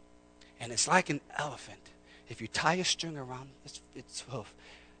 And it's like an elephant. If you tie a string around its hoof,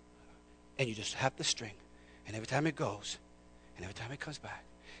 and you just have the string, and every time it goes, and every time it comes back,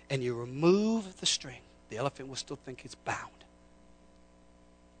 and you remove the string, the elephant will still think it's bound.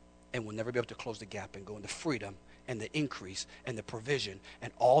 And will never be able to close the gap and go into freedom and the increase and the provision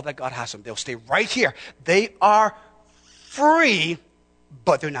and all that God has for them. They'll stay right here. They are free,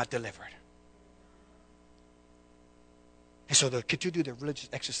 but they're not delivered. And so they'll continue their religious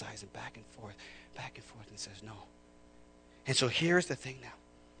exercise and back and forth, and says no. And so here's the thing now.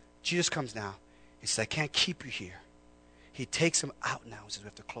 Jesus comes now and says, I can't keep you here. He takes him out now and says, we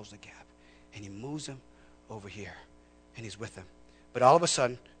have to close the gap. And he moves him over here. And he's with him. But all of a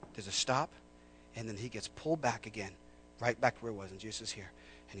sudden, there's a stop. And then he gets pulled back again. Right back to where it was. And Jesus is here.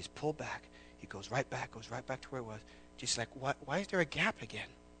 And he's pulled back. He goes right back to where it was. Jesus is like, why is there a gap again?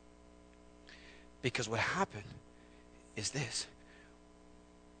 Because what happened is this.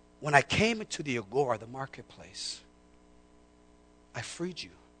 When I came into the agora, the marketplace, I freed you.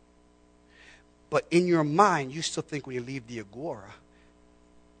 But in your mind, you still think when you leave the agora,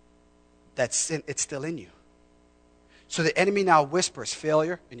 that sin, it's still in you. So the enemy now whispers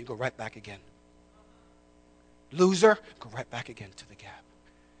failure, and you go right back again. Loser, go right back again to the gap.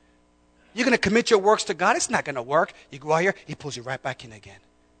 You're going to commit your works to God, it's not going to work. You go out here, he pulls you right back in again.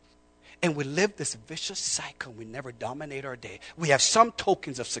 And we live this vicious cycle. We never dominate our day. We have some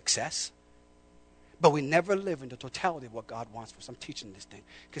tokens of success, but we never live in the totality of what God wants for us. I'm teaching this thing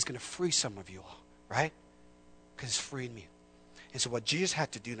because it's going to free some of you all, right? Because it's freeing me. And so what Jesus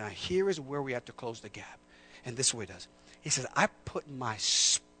had to do now, here is where we have to close the gap. And this is what he does. He says, I put my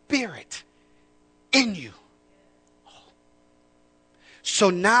spirit in you. So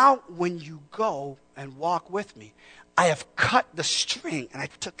now when you go and walk with me, I have cut the string and I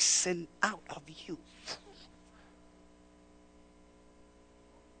took sin out of you.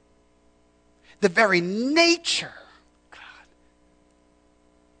 The very nature, God,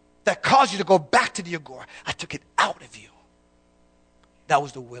 that caused you to go back to the agora, I took it out of you. That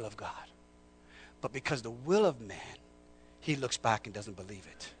was the will of God. But because the will of man, he looks back and doesn't believe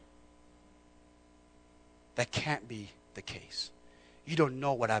it. That can't be the case. You don't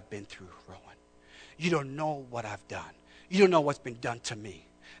know what I've been through, Rohan. You don't know what I've done. You don't know what's been done to me.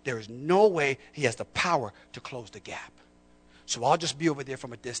 There is no way he has the power to close the gap. So I'll just be over there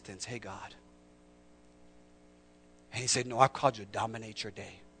from a distance. Hey, God. And he said, no, I've called you to dominate your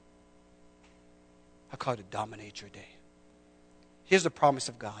day. I called you to dominate your day. Here's the promise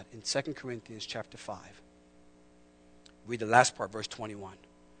of God in 2 Corinthians chapter 5. Read the last part, verse 21.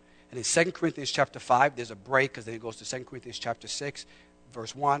 And in 2 Corinthians chapter 5, there's a break because then it goes to 2 Corinthians chapter 6.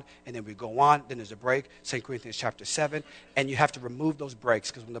 verse 1, and then we go on. Then there's a break, 2 Corinthians chapter 7. And you have to remove those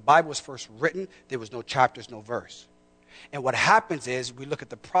breaks because when the Bible was first written, there was no chapters, no verse. And what happens is we look at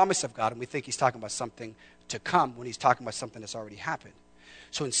the promise of God and we think he's talking about something to come when he's talking about something that's already happened.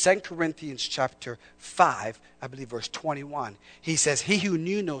 So in 2 Corinthians chapter 5, I believe verse 21, he says, he who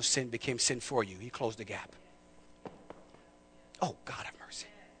knew no sin became sin for you. He closed the gap. Oh, God have mercy.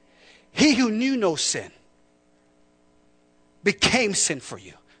 He who knew no sin became sin for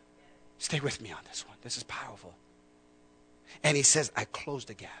you. Stay with me on this one. This is powerful. And he says, I closed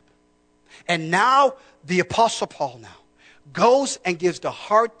the gap. And now the Apostle Paul now goes and gives the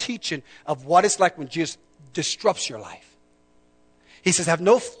hard teaching of what it's like when Jesus disrupts your life. He says, have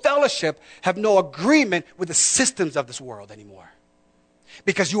no fellowship, have no agreement with the systems of this world anymore.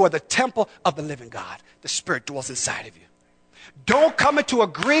 Because you are the temple of the living God. The Spirit dwells inside of you. Don't come into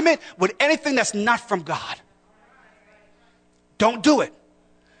agreement with anything that's not from God. Don't do it.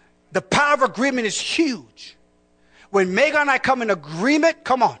 The power of agreement is huge. When Meggon and I come in agreement,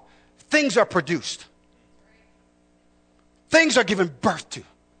 come on, things are produced. Things are given birth to.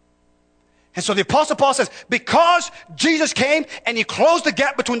 And so the Apostle Paul says, because Jesus came and he closed the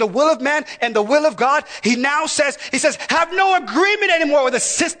gap between the will of man and the will of God, he now says, have no agreement anymore with the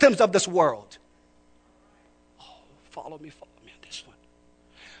systems of this world. Oh, follow me on this one.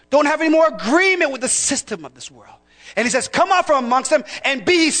 Don't have any more agreement with the system of this world. And he says, come out from amongst them and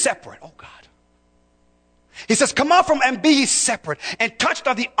be ye separate. Oh, God. He says, come out from and be ye separate and touch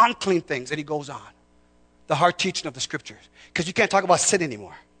not the unclean things. And he goes on. The hard teaching of the scriptures. Because you can't talk about sin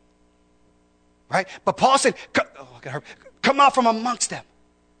anymore. Right? But Paul said, come out from amongst them.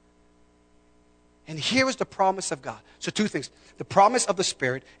 And here is the promise of God. So two things. The promise of the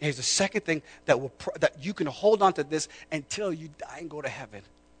Spirit. And here's the second thing that you can hold on to this until you die and go to heaven.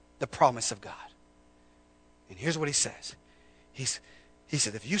 The promise of God. And here's what he says. He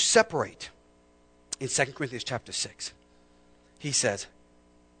said, if you separate, in 2 Corinthians chapter 6, he says,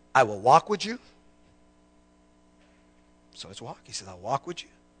 I will walk with you. So let's walk. He says, I'll walk with you.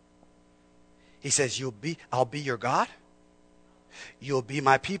 He says, I'll be your God. You'll be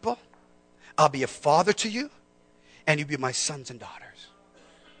my people. I'll be a father to you. And you'll be my sons and daughters.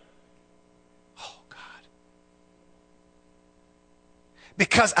 Oh, God.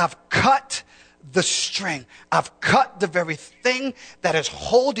 Because I've cut the string. I've cut the very thing that is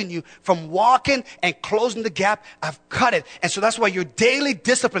holding you from walking and closing the gap. I've cut it. And so that's why your daily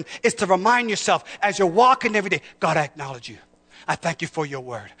discipline is to remind yourself as you're walking every day, God, I acknowledge you. I thank you for your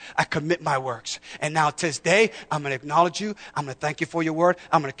word. I commit my works. And now to this day, I'm going to acknowledge you. I'm going to thank you for your word.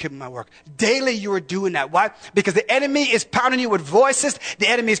 I'm going to commit my work. Daily, you are doing that. Why? Because the enemy is pounding you with voices. The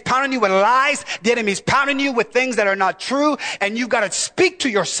enemy is pounding you with lies. The enemy is pounding you with things that are not true. And you've got to speak to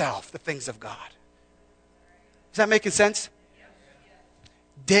yourself the things of God. Is that making sense?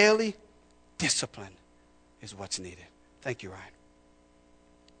 Daily discipline is what's needed. Thank you, Ryan.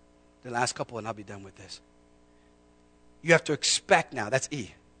 The last couple, and I'll be done with this. You have to expect now, that's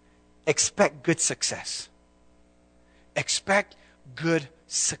E. Expect good success. Expect good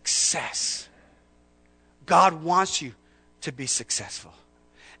success. God wants you to be successful.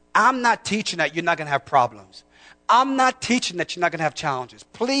 I'm not teaching that you're not going to have problems. I'm not teaching that you're not going to have challenges.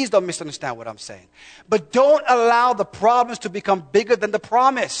 Please don't misunderstand what I'm saying. But don't allow the problems to become bigger than the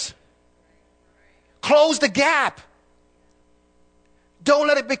promise. Close the gap. Don't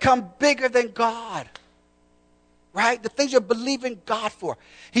let it become bigger than God. Right? The things you're believing God for.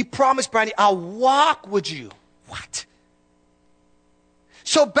 He promised, Brandy, I'll walk with you. What?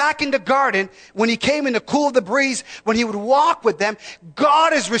 So back in the garden, when he came in the cool of the breeze, when he would walk with them,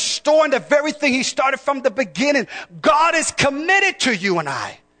 God is restoring the very thing he started from the beginning. God is committed to you and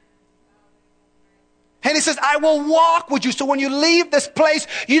I. And he says, I will walk with you. So when you leave this place,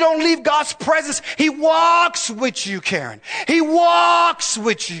 you don't leave God's presence. He walks with you, Karen. He walks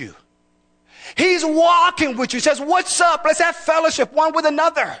with you. He's walking with you. He says, what's up? Let's have fellowship one with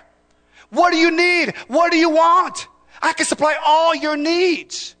another. What do you need? What do you want? I can supply all your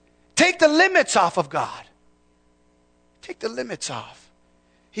needs. Take the limits off of God. Take the limits off.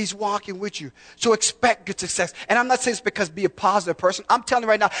 He's walking with you. So expect good success. And I'm not saying it's because be a positive person. I'm telling you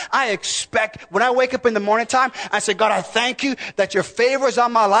right now, I expect, when I wake up in the morning time, I say, God, I thank you that your favor is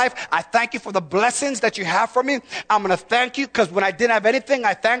on my life. I thank you for the blessings that you have for me. I'm going to thank you because when I didn't have anything,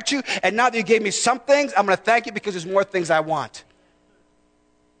 I thanked you. And now that you gave me some things, I'm going to thank you because there's more things I want.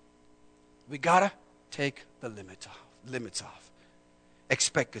 We got to take the limits off.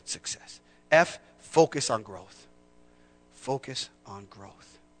 Expect good success. F, focus on growth. Focus on growth.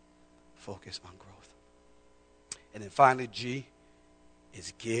 Focus on growth. And then finally, G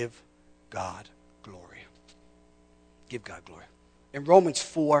is give God glory. Give God glory. In Romans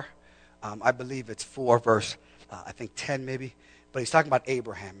 4, I believe it's 4 verse, I think 10 maybe. But he's talking about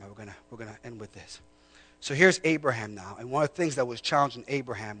Abraham. And we're gonna end with this. So here's Abraham now. And one of the things that was challenging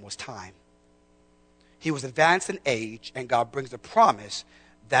Abraham was time. He was advanced in age, and God brings the promise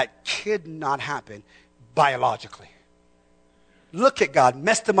that could not happen biologically. Look at God,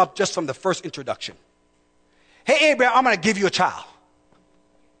 messed him up just from the first introduction. Hey, Abraham, I'm going to give you a child.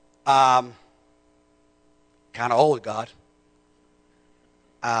 Kind of old, God.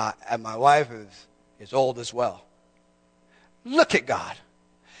 And my wife is old as well. Look at God.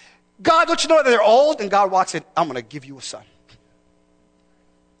 God, don't you know that they're old? And God walks in, I'm going to give you a son.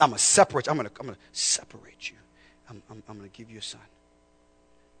 I'm going to separate you. I'm going to separate you. I'm going to give you a son.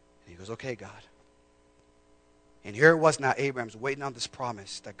 And he goes, okay, God. And here it was now, Abraham's waiting on this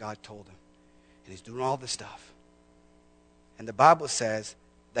promise that God told him. And he's doing all this stuff. And the Bible says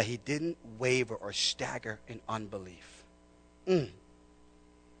that he didn't waver or stagger in unbelief.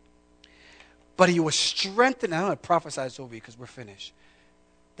 But he was strengthened. I'm going to prophesy this over you because we're finished.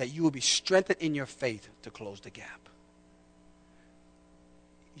 That you will be strengthened in your faith to close the gap.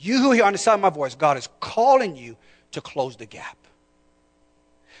 You who hear understand my voice, God is calling you to close the gap.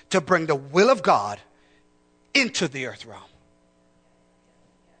 To bring the will of God into the earth realm.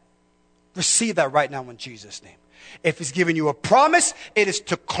 Receive that right now in Jesus' name. If he's giving you a promise, it is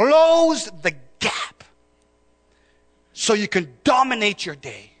to close the gap so you can dominate your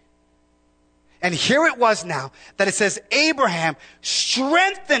day. And here it was now that it says Abraham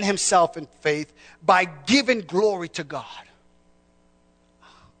strengthened himself in faith by giving glory to God.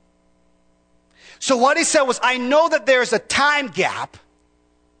 So what he said was, I know that there's a time gap,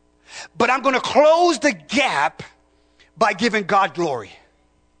 but I'm going to close the gap by giving God glory.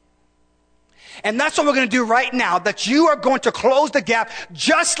 And that's what we're going to do right now, that you are going to close the gap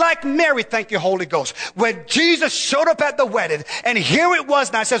just like Mary, thank you, Holy Ghost. When Jesus showed up at the wedding, and here it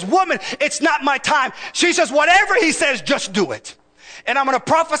was now, it says, woman, it's not my time. She says, whatever he says, just do it. And I'm going to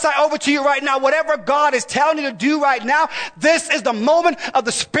prophesy over to you right now, whatever God is telling you to do right now, this is the moment of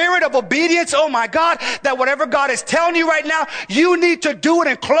the spirit of obedience. Oh my God, that whatever God is telling you right now, you need to do it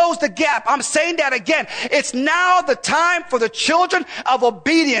and close the gap. I'm saying that again. It's now the time for the children of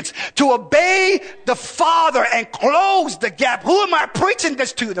obedience to obey the Father and close the gap. Who am I preaching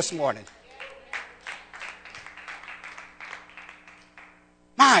this to this morning?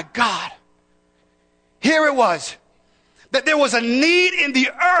 My God. Here it was. That there was a need in the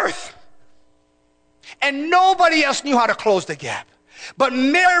earth. And nobody else knew how to close the gap. But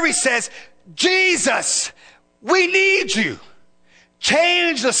Mary says, Jesus, we need you.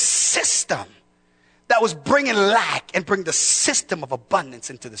 Change the system that was bringing lack and bring the system of abundance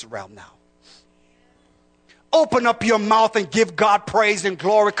into this realm now. Open up your mouth and give God praise and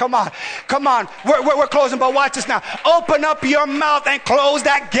glory. Come on. Come on. We're closing, but watch this now. Open up your mouth and close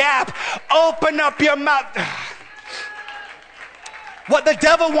that gap. Open up your mouth. What the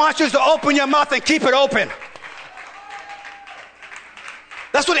devil wants you is to open your mouth and keep it open.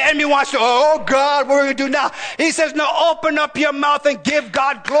 That's what the enemy wants to. Oh God, what are we going to do now? He says, no, open up your mouth and give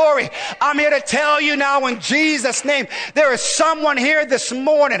God glory. I'm here to tell you now in Jesus' name, there is someone here this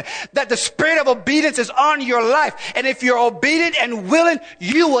morning that the spirit of obedience is on your life. And if you're obedient and willing,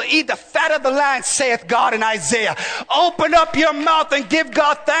 you will eat the fat of the land, saith God in Isaiah. Open up your mouth and give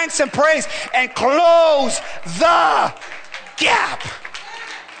God thanks and praise and close the gap.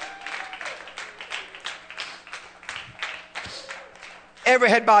 Every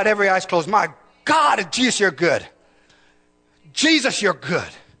head bowed, every eyes closed. My God, Jesus, you're good. Jesus, you're good.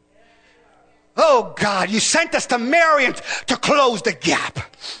 Oh God, you sent us to Marion to close the gap.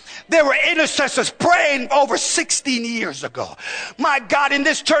 There were intercessors praying over 16 years ago. My God, in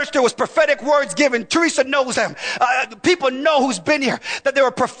this church, there was prophetic words given. Teresa knows them. People know who's been here, that there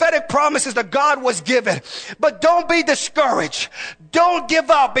were prophetic promises that God was given. But don't be discouraged. Don't give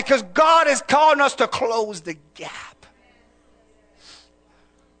up, because God is calling us to close the gap.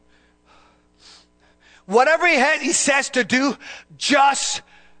 Whatever he says to do, just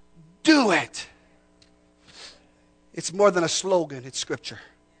do it. It's more than a slogan, it's scripture.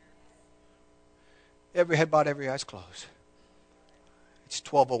 Every head bowed, every eyes closed. It's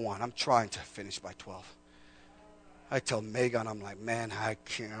 12:01. I'm trying to finish by 12. I tell Meggon, I'm like, man, I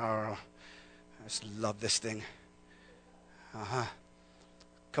can't. I just love this thing.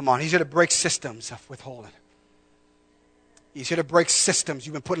 Come on, he's here to break systems of withholding. He's here to break systems.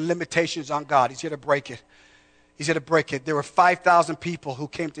 You've been putting limitations on God. He's here to break it. He's here to break it. There were 5,000 people who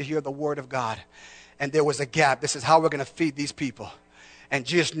came to hear the word of God. And there was a gap. This is how we're going to feed these people. And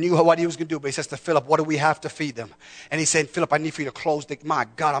Jesus knew what he was going to do, but he says to Philip, what do we have to feed them? And he's saying, Philip, I need for you to close the, my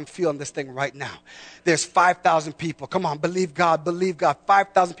God, I'm feeling this thing right now. There's 5,000 people. Come on, believe God, believe God.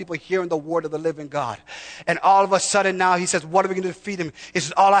 5,000 people hearing the word of the living God. And all of a sudden now he says, what are we going to do to feed them? He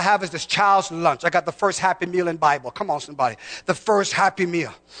says, all I have is this child's lunch. I got the first Happy Meal in Bible. Come on, somebody. The first Happy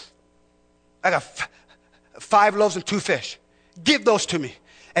Meal. I got 5 loaves and 2 fish. Give those to me.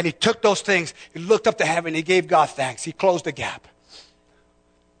 And he took those things. He looked up to heaven. He gave God thanks. He closed the gap.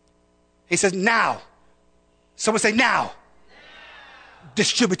 He says, now. Someone say, now.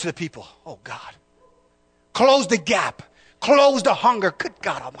 Distribute to the people. Oh, God. Close the gap. Close the hunger. Good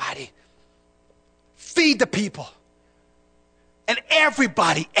God Almighty. Feed the people. And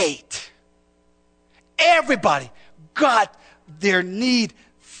everybody ate. Everybody got their need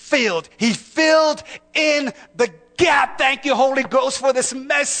filled. He filled in the gap. Thank you, Holy Ghost, for this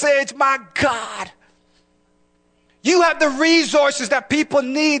message. My God. You have the resources that people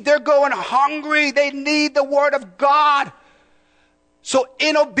need. They're going hungry. They need the word of God. So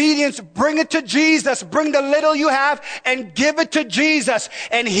in obedience, bring it to Jesus. Bring the little you have and give it to Jesus.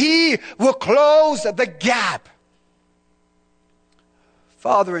 And he will close the gap.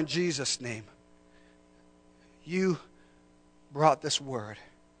 Father, in Jesus' name, you brought this word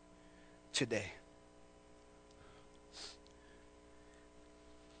today.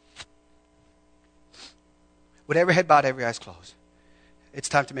 With every head bowed, every eyes closed, it's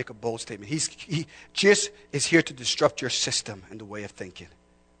time to make a bold statement. He just is here to disrupt your system and the way of thinking.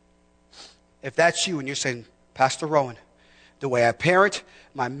 If that's you and you're saying, Pastor Rohan, the way I parent,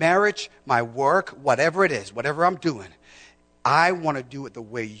 my marriage, my work, whatever it is, whatever I'm doing, I want to do it the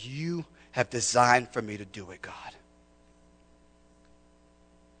way you have designed for me to do it, God.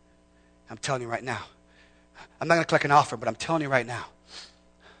 I'm telling you right now. I'm not going to collect an offering, but I'm telling you right now.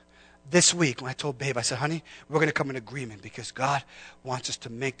 This week, when I told Babe, I said, honey, we're going to come in agreement because God wants us to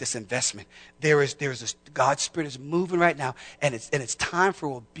make this investment. There's this, God's Spirit is moving right now, and it's time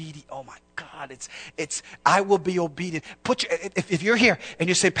for obedience. Oh my God, I will be obedient. If you're here and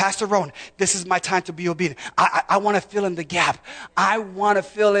you say, Pastor Rohan, this is my time to be obedient. I want to fill in the gap. I want to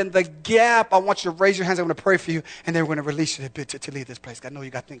fill in the gap. I want you to raise your hands. I'm going to pray for you, and then we're going to release you to leave this place. I know you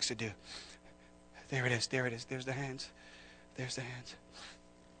got things to do. There it is. There it is. There's the hands. There's the hands.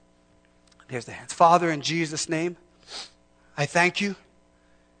 There's the hands. Father, in Jesus' name, I thank you.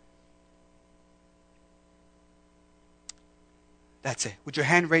 That's it. With your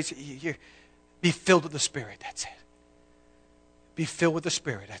hand raised here, be filled with the Spirit. That's it. Be filled with the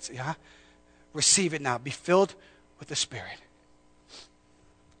Spirit. That's it. Huh? Receive it now. Be filled with the Spirit.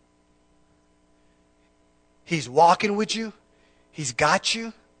 He's walking with you. He's got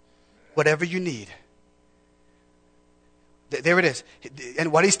you. Whatever you need. There it is.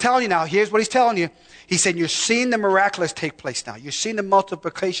 And what he's telling you now, here's what he's telling you. He's saying you're seeing the miraculous take place now. You're seeing the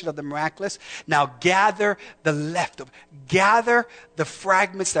multiplication of the miraculous. Now gather the leftover. Gather the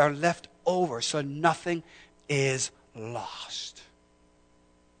fragments that are left over so nothing is lost.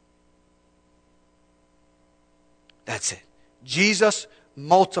 That's it. Jesus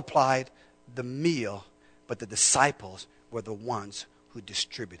multiplied the meal, but the disciples were the ones who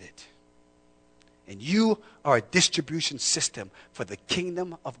distributed it. And you are a distribution system for the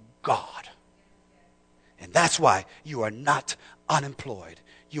kingdom of God. And that's why you are not unemployed.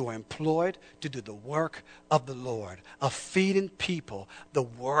 You are employed to do the work of the Lord, of feeding people the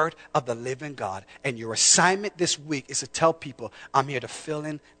word of the living God. And your assignment this week is to tell people, I'm here to fill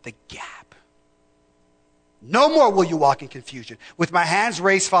in the gap. No more will you walk in confusion. With my hands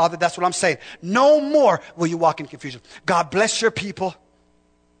raised, Father, that's what I'm saying. No more will you walk in confusion. God bless your people.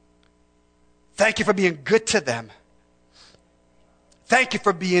 Thank you for being good to them. Thank you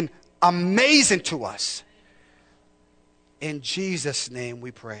for being amazing to us. In Jesus' name we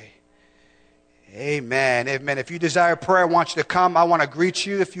pray. Amen. Amen. If you desire prayer, I want you to come. I want to greet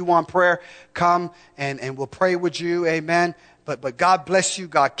you. If you want prayer, come and we'll pray with you. Amen. But God bless you.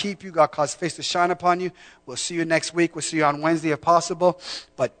 God keep you. God cause His face to shine upon you. We'll see you next week. We'll see you on Wednesday if possible.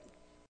 But